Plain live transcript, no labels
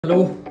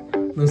Hello,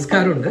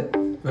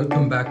 Namaskaram.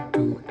 Welcome back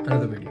to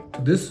another video.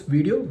 So this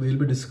video we'll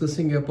be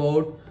discussing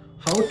about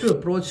how to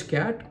approach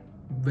CAT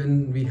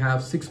when we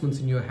have 6 months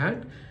in your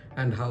hand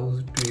and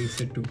how to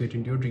ace it to get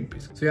into your dream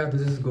piece. So yeah,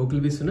 this is Gokul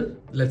V. Sunil.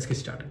 Let's get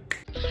started.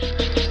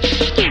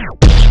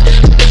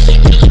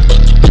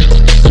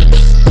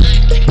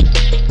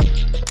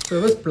 So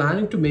I was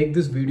planning to make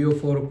this video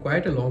for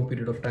quite a long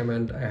period of time,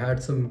 and I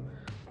had some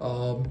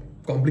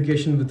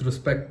complication with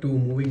respect to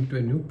moving to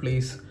a new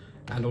place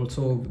and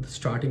also the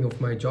starting of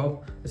my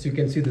job. As you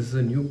can see, this is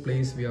a new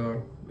place. We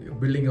are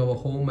building our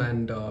home,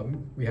 and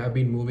we have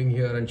been moving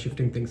here and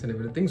shifting things and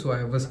everything. So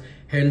I was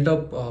held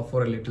up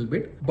for a little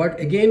bit. But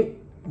again,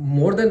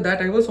 more than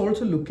that, I was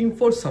also looking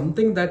for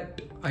something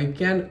that I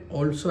can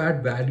also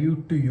add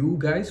value to you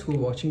guys who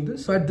are watching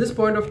this. So at this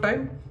point of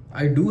time,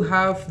 I do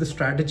have the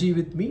strategy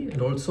with me,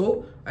 and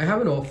also I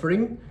have an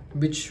offering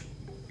which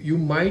you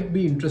might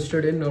be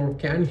interested in or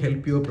can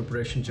help your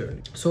preparation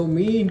journey. So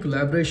me, in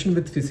collaboration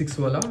with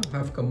Physicswala,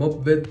 have come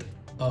up with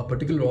a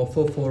particular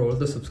offer for all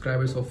the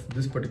subscribers of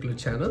this particular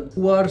channel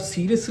who are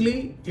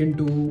seriously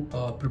into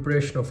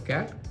preparation of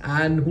CAT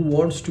and who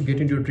wants to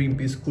get into your dream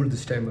B-School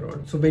this time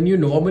around. So when you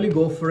normally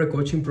go for a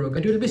coaching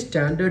program, it will be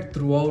standard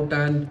throughout,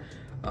 and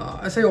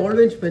as I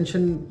always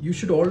mention, you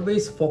should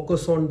always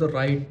focus on the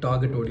right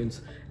target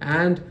audience,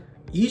 and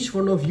each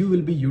one of you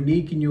will be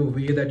unique in your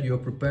way that you are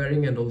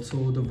preparing and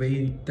also the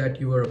way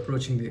that you are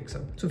approaching the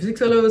exam. So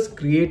Physicswala has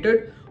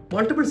created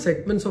multiple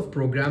segments of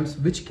programs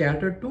which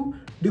cater to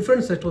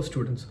different set of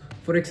students.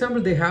 For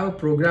example, they have a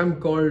program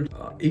called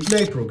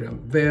Ignite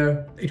program,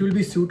 where it will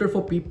be suited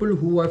for people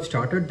who have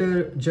started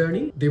their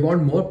journey. They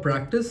want more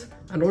practice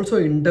and also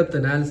in-depth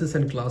analysis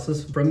and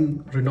classes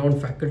from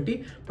renowned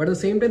faculty. But at the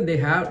same time, they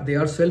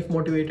are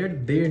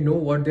self-motivated. They know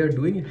what they are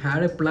doing,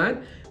 had a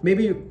plan,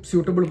 maybe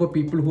suitable for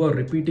people who are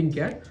repeating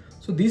CAT.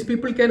 So these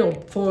people can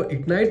opt for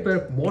Ignite,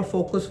 where more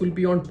focus will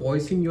be on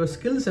policing your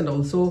skills and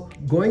also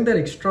going that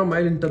extra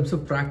mile in terms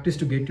of practice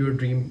to get your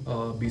dream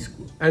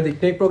B-School. And the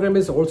Ignite program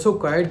is also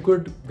quite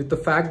good with the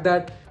fact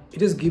that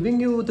it is giving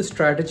you the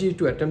strategy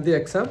to attempt the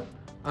exam,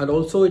 and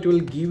also it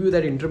will give you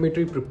that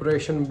intermediary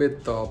preparation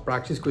with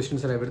practice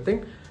questions and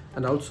everything.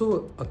 And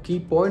also a key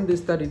point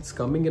is that it's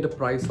coming at a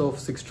price of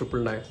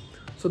 6,999.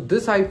 So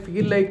this, I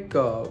feel like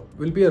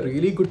will be a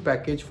really good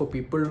package for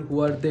people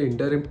who are the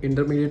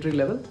intermediary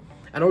level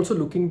and also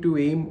looking to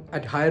aim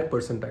at higher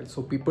percentile.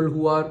 So people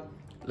who are,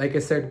 like I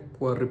said,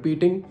 who are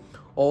repeating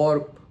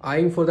or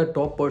eyeing for the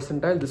top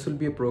percentile, this will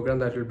be a program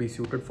that will be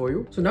suited for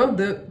you. So now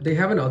they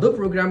have another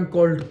program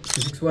called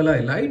Physicswala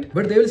Elite,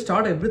 but they will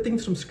start everything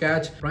from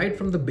scratch, right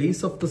from the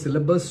base of the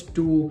syllabus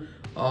to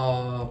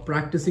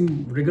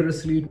practicing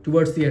rigorously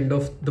towards the end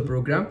of the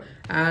program.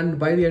 And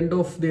by the end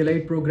of the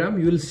Elite program,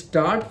 you will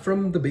start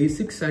from the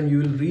basics and you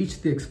will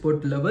reach the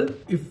expert level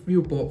if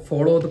you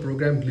follow the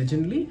program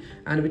diligently,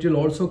 and which will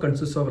also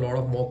consist of a lot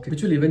of mock,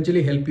 which will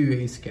eventually help you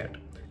ace CAT.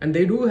 And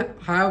they do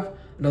have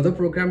another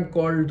program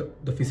called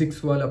the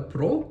Physicswala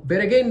Pro, where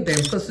again the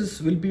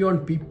emphasis will be on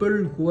people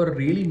who are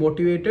really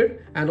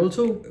motivated and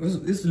also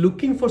is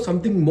looking for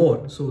something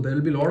more. So there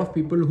will be a lot of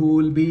people who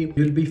will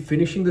be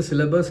finishing the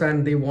syllabus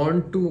and they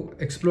want to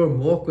explore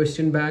more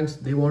question banks.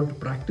 They want to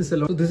practice a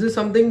lot. So this is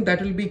something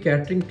that will be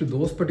catering to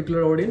those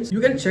particular audience.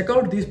 You can check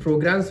out these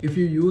programs. If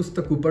you use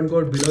the coupon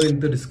code below in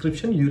the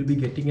description, you will be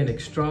getting an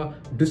extra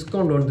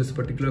discount on this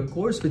particular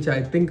course, which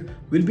I think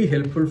will be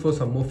helpful for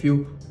some of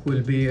you who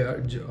will be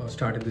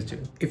starting this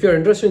journey. If you're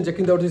interested in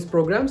checking out these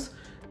programs,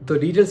 the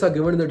details are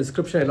given in the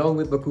description along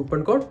with the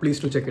coupon code. Please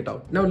do check it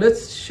out. Now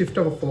let's shift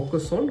our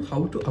focus on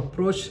how to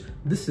approach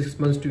this 6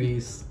 months to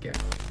ace CAT.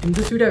 In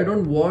this video, I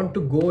don't want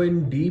to go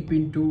in deep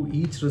into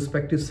each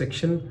respective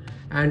section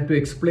and to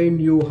explain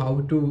you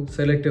how to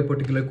select a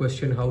particular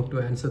question, how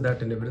to answer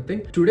that and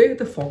everything. Today,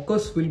 the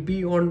focus will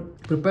be on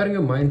preparing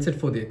a mindset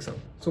for the exam.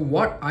 So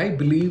what I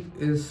believe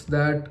is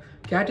that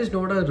CAT is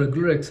not a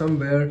regular exam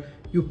where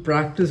you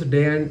practice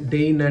day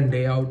in and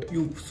day out.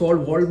 You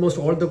solve almost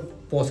all the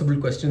possible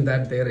questions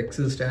that there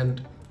exist,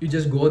 and you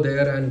just go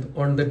there, and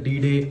on the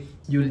D-Day,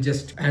 you will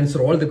just answer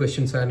all the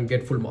questions and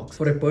get full marks.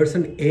 For a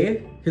person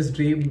A, his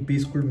dream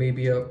B-School may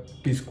be a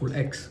B-School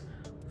X.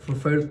 For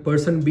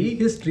person B,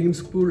 his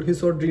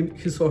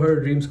or her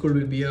dream school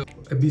will be a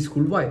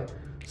B-School Y.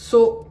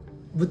 So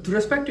with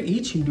respect to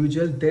each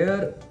individual,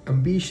 their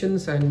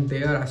ambitions and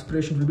their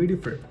aspirations will be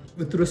different.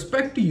 With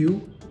respect to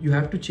you, you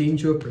have to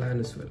change your plan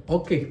as well.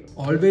 Okay,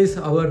 always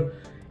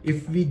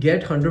if we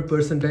get 100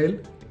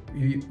 percentile,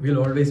 we'll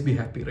always be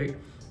happy, right?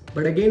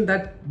 But again,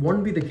 that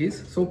won't be the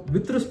case. So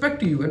with respect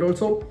to you, and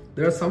also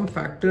there are some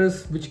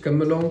factors which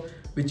come along,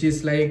 which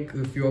is like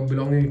if you are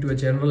belonging to a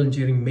general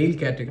engineering male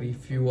category,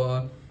 if you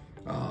are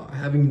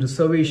having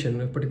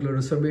a particular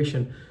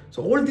reservation.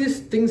 So all these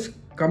things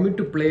come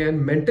into play,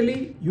 and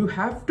mentally you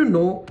have to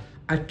know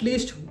at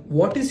least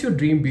what is your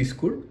dream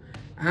B-School,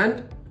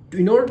 and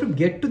in order to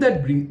get to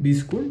that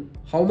B-School,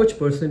 how much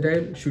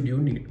percentile should you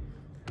need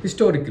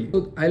historically.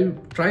 So I'll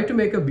try to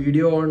make a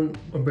video on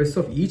basis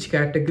of each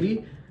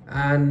category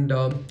and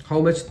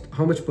how much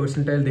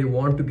percentile they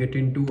want to get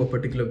into a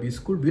particular B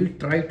school. We'll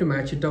try to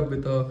match it up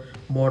with a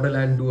model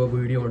and do a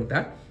video on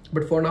that.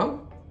 But for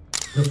now,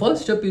 the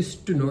first step is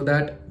to know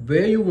that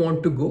where you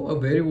want to go or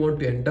where you want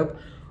to end up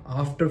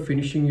after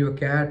finishing your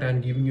CAT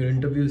and giving your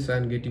interviews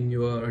and getting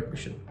your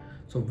admission.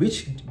 So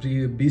which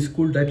B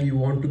school that you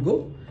want to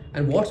go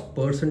and what's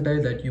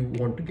percentile that you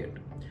want to get.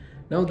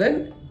 Now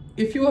then,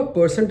 if your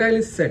percentile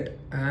is set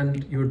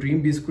and your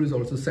dream B school is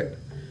also set,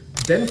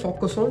 then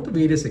focus on the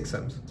various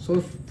exams. So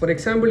if, for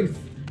example, if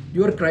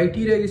your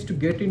criteria is to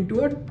get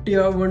into a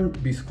tier 1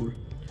 B school,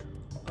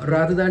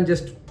 rather than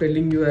just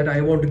telling you that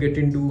I want to get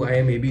into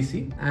IIM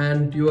ABC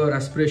and your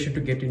aspiration to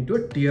get into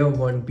a tier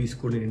 1 B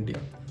school in India,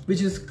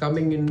 which is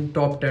coming in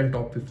top 10,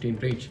 top 15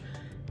 range,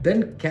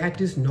 then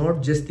CAT is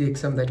not just the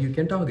exam that you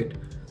can target.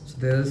 So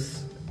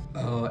there's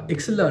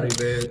XLRE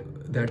where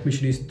the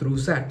admission is through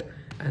SAT,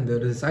 and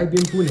there is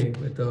IBM Pune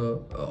where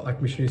the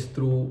admission is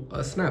through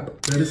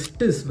SNAP. There is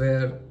TIS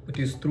where it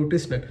is through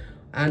TISNET.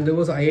 And there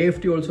was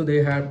IIFT also,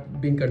 they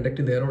have been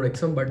conducting their own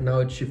exam, but now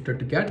it's shifted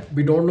to CAT.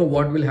 We don't know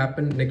what will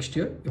happen next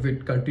year, if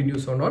it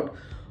continues or not.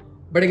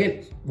 But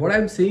again, what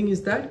I'm saying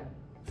is that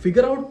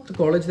figure out the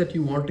college that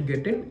you want to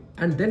get in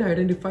and then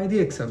identify the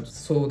exams.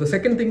 So the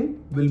second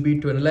thing will be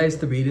to analyze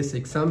the various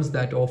exams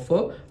that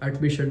offer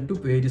admission to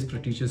various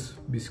prestigious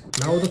B schools.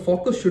 Now the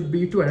focus should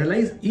be to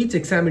analyze each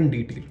exam in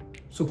detail.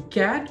 So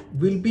CAT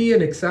will be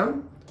an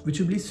exam which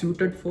will be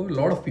suited for a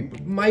lot of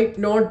people. Might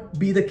not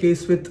be the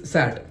case with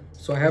SAT.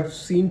 So I have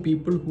seen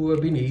people who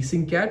have been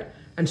acing CAT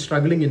and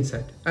struggling in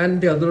SAT,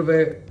 and the other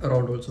way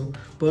around also.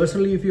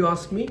 Personally, if you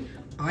ask me,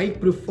 I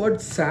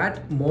preferred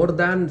SAT more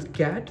than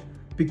CAT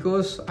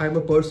because I'm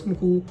a person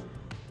who,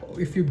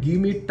 if you give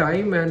me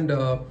time and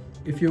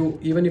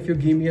even if you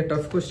give me a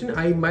tough question,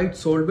 I might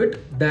solve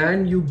it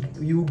than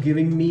you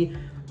giving me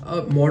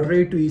a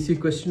moderate to easy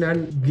question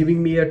and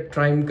giving me a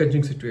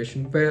time-consuming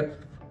situation where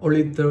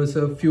only there was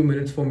a few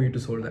minutes for me to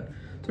solve that.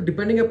 So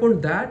depending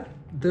upon that,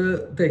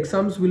 the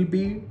exams will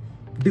be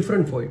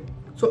different for you.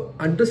 So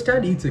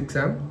understand each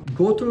exam,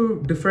 go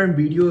through different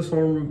videos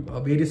on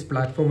various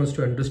platforms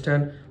to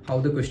understand how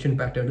the question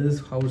pattern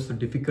is, how is the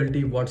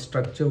difficulty, what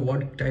structure,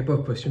 what type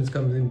of questions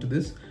comes into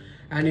this.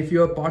 And if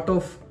you are part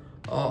of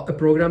a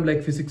program like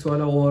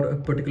PhysicsWallah or a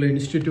particular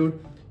institute,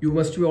 you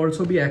must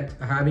also be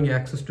having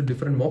access to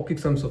different mock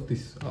exams of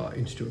this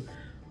institute.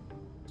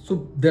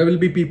 So there will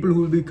be people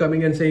who will be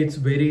coming and say it's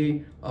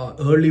very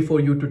early for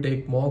you to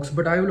take mocks,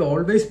 but I will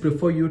always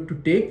prefer you to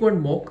take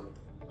one mock,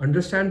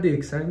 understand the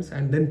exams,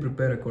 and then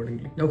prepare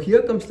accordingly. Now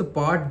here comes the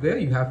part where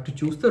you have to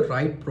choose the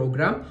right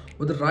program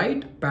or the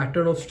right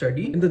pattern of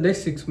study in the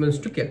next 6 months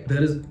to CAT.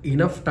 There is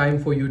enough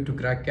time for you to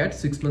crack CAT.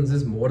 6 months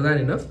is more than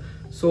enough.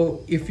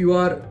 So if you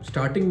are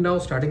starting now,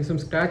 starting from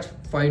scratch,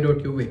 find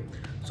out your way.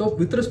 So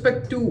with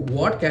respect to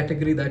what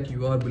category that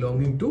you are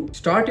belonging to,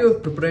 start your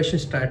preparation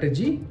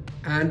strategy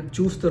and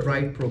choose the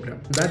right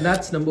program.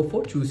 That's number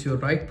 4, choose your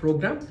right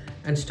program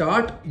and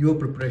start your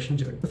preparation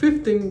journey. The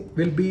 5th thing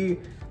will be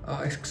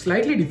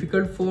slightly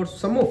difficult for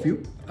some of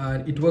you,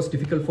 and it was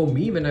difficult for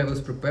me when I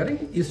was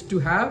preparing, is to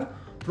have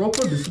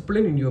proper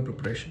discipline in your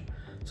preparation.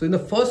 So in the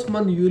first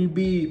month, you will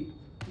be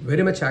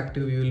very much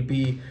active, you will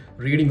be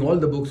reading all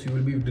the books, you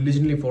will be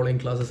diligently following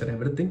classes and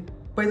everything.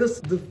 By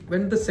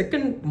when the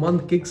second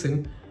month kicks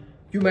in,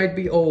 you might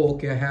be, oh,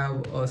 okay, I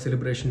have a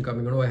celebration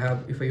coming on,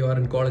 or if you are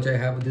in college, I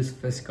have this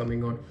fest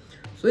coming on.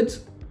 So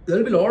there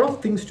will be a lot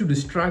of things to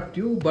distract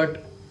you,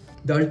 but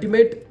the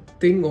ultimate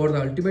thing or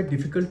the ultimate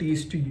difficulty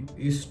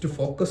is to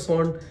focus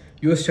on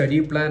your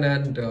study plan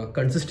and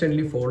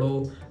consistently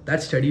follow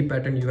that study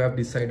pattern you have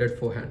decided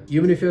beforehand.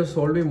 Even if you're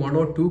solving 1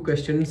 or 2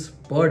 questions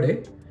per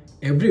day,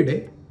 every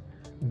day,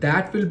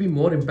 that will be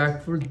more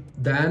impactful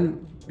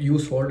than you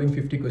solving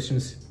 50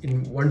 questions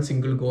in one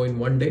single go in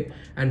one day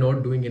and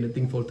not doing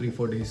anything for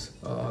 3-4 days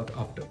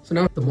after. So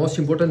now the most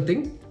important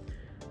thing,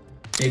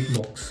 take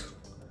mocks.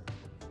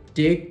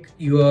 Take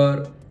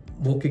your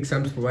mock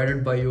exams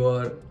provided by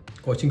your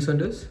coaching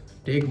centers.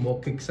 Take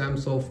mock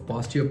exams of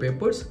past year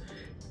papers.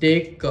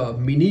 Take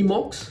mini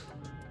mocks.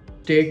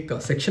 Take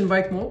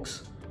section-wise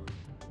mocks.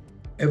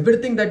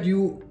 Everything that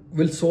you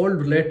will solve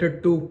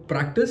related to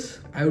practice,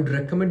 I would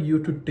recommend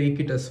you to take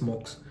it as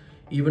mocks.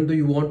 Even though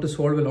you want to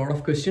solve a lot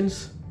of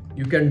questions,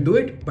 you can do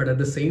it, but at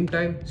the same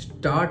time,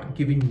 start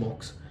giving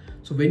mocks.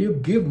 So when you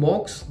give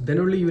mocks, then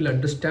only you will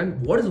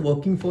understand what is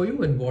working for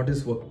you and what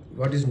is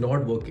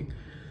not working.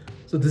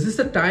 So this is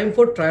the time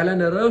for trial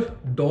and error.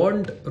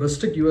 Don't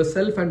restrict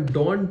yourself and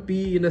don't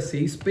be in a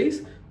safe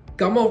space.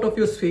 Come out of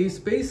your safe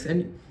space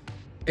and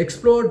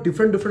explore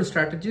different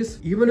strategies.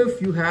 Even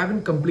if you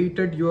haven't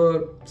completed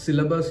your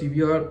syllabus,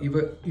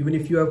 even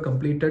if you have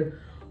completed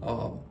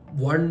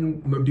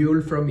one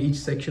module from each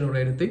section or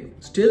anything,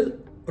 still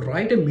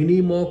write a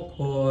mini mock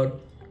or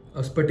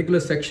a particular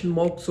section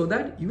mock so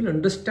that you will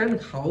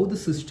understand how the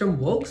system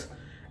works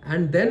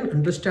and then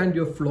understand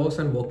your flaws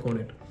and work on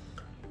it.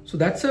 So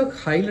that's a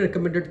highly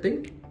recommended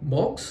thing.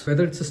 Mocks,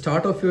 whether it's the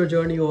start of your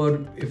journey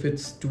or if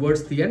it's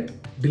towards the end,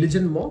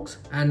 diligent mocks,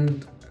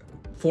 and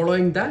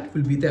following that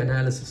will be the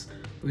analysis.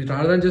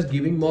 rather than just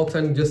giving mocks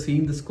and just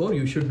seeing the score,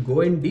 you should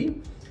go in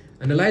deep,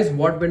 analyze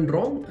what went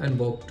wrong and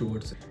work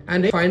towards it.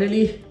 And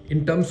finally,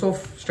 in terms of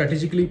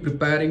strategically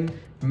preparing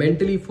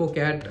mentally for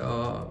CAT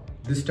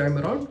this time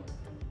around,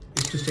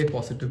 is to stay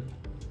positive.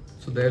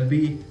 So there'll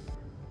be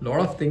a lot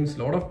of things,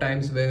 a lot of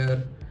times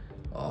where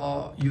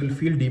you will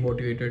feel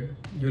demotivated,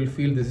 you will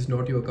feel this is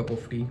not your cup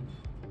of tea.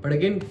 But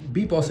again,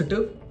 be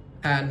positive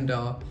and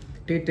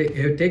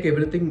take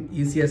everything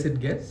easy as it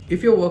gets.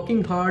 If you're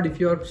working hard, if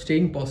you're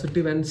staying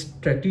positive and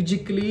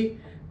strategically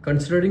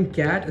considering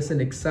CAT as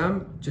an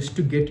exam just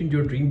to get into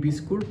your dream B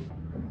school,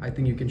 I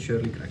think you can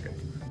surely crack it.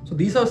 So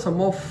these are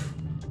some of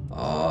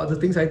the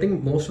things I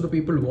think most of the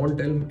people won't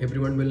tell.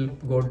 Everyone will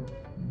go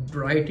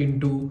right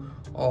into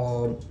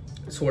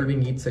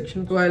solving each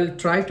section. So I'll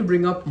try to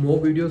bring up more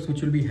videos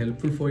which will be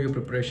helpful for your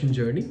preparation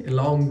journey,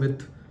 along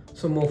with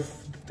some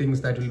of the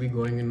things that will be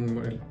going in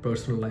my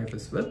personal life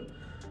as well.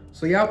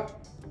 So yeah,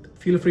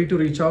 feel free to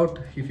reach out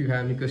if you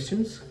have any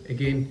questions.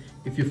 Again,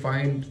 if you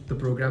find the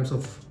programs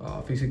of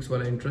Physics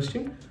Wallah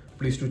interesting,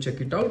 please do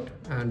check it out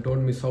and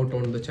don't miss out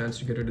on the chance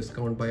to get a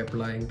discount by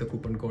applying the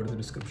coupon code in the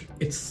description.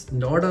 It's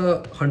not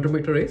a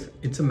 100-meter race,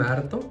 it's a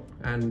marathon,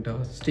 and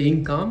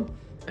staying calm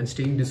and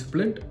staying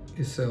disciplined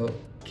is a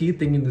key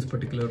thing in this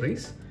particular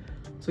race.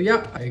 So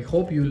yeah, I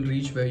hope you will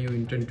reach where you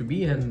intend to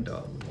be, and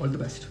all the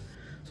best.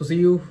 So see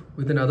you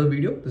with another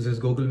video. This is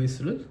Gokul V.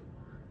 Sunil.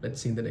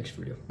 Let's see in the next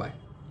video.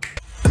 Bye.